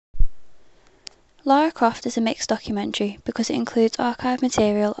Lara Croft is a mixed documentary because it includes archive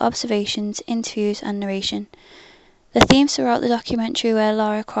material, observations, interviews, and narration. The themes throughout the documentary were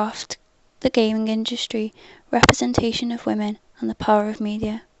Lara Croft, the gaming industry, representation of women, and the power of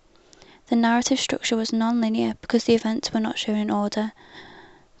media. The narrative structure was non-linear because the events were not shown in order.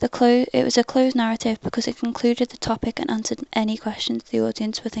 It was a closed narrative because it concluded the topic and answered any questions the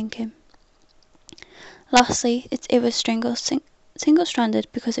audience were thinking. Lastly, it was single-stranded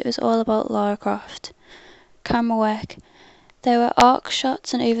because it was all about Lara Croft. Camera work. There were arc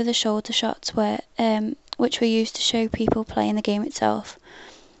shots and over-the-shoulder shots which were used to show people playing the game itself.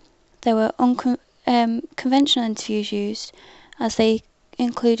 There were conventional interviews used, as they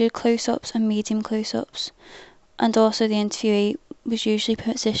included close-ups and medium close-ups, and also the interviewee was usually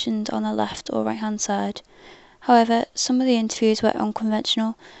positioned on the left or right-hand side. However, some of the interviews were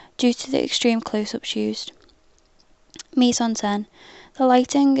unconventional due to the extreme close-ups used. Mise en scène. The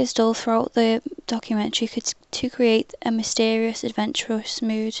lighting is dull throughout the documentary to create a mysterious, adventurous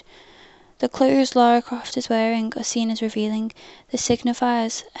mood. The clothes Lara Croft is wearing are seen as revealing. This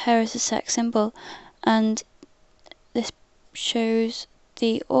signifies her as a sex symbol, and this shows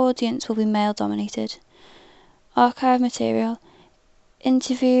the audience will be male-dominated. Archive material.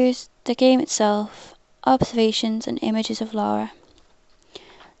 Interviews, the game itself, observations and images of Lara.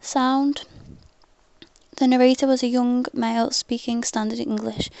 Sound. The narrator was a young male speaking standard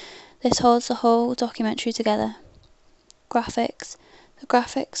English. This holds the whole documentary together. Graphics. The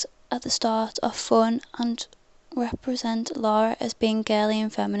graphics at the start are fun and represent Lara as being girly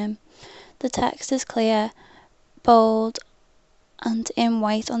and feminine. The text is clear, bold, and in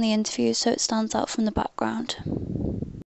white on the interviews, so it stands out from the background.